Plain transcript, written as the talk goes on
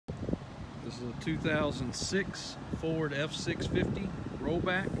is a 2006 Ford F650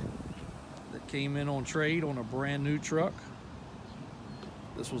 rollback that came in on trade on a brand new truck.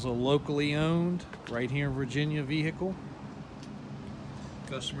 This was a locally owned, right here in Virginia vehicle.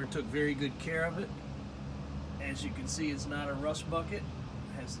 Customer took very good care of it. As you can see, it's not a rust bucket.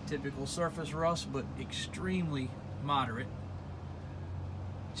 It has the typical surface rust, but extremely moderate.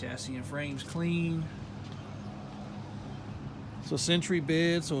 Chassis and frame's clean. It's a Century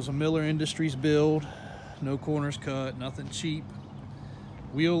bed, so it's a Miller Industries build. No corners cut, nothing cheap.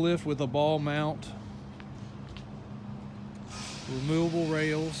 Wheel lift with a ball mount. Removable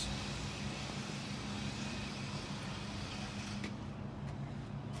rails.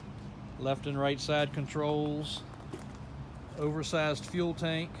 Left and right side controls. Oversized fuel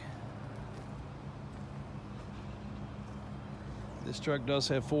tank. This truck does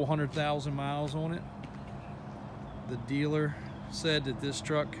have 400,000 miles on it. The dealer said that this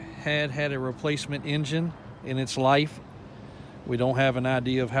truck had a replacement engine in its life. We don't have an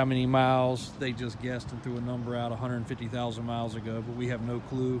idea of how many miles. They just guessed and threw a number out 150,000 miles ago, but we have no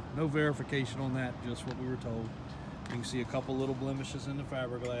clue. No verification on that, just what we were told. You can see a couple little blemishes in the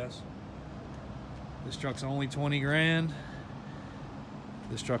fiberglass. This truck's only 20 grand.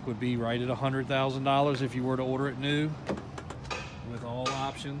 This truck would be right at $100,000 if you were to order it new with all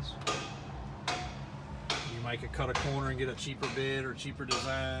options. You might could cut a corner and get a cheaper bid or cheaper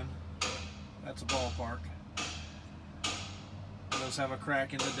design. That's a ballpark. It does have a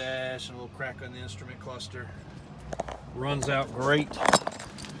crack in the dash and a little crack on the instrument cluster. Runs out great.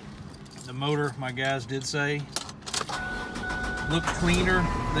 The motor, my guys did say, looked cleaner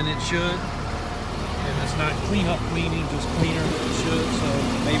than it should. And it's not clean up cleaning, just cleaner than it should, so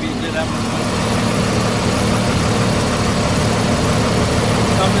maybe it did have a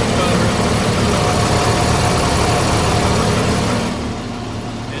Cummins motor.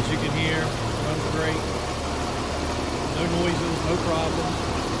 As you can hear, runs great. No noises, no problems.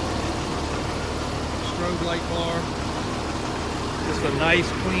 Strobe light bar. Just a nice,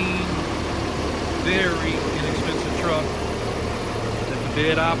 clean, very inexpensive truck that the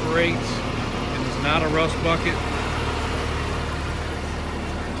bed operates. Not a rust bucket.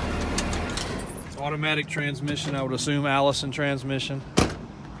 Automatic transmission, I would assume Allison transmission.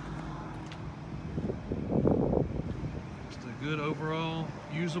 Just a good overall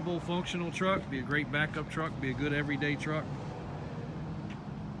usable, functional truck. Be a great backup truck, be a good everyday truck.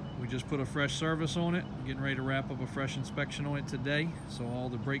 We just put a fresh service on it. Getting ready to wrap up a fresh inspection on it today. So all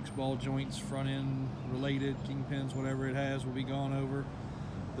the brakes, ball joints, front end related, kingpins, whatever it has will be gone over.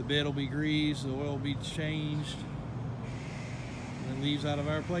 The bed will be greased, the oil will be changed, and then leaves out of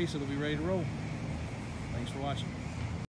our place, it'll be ready to roll. Thanks for watching.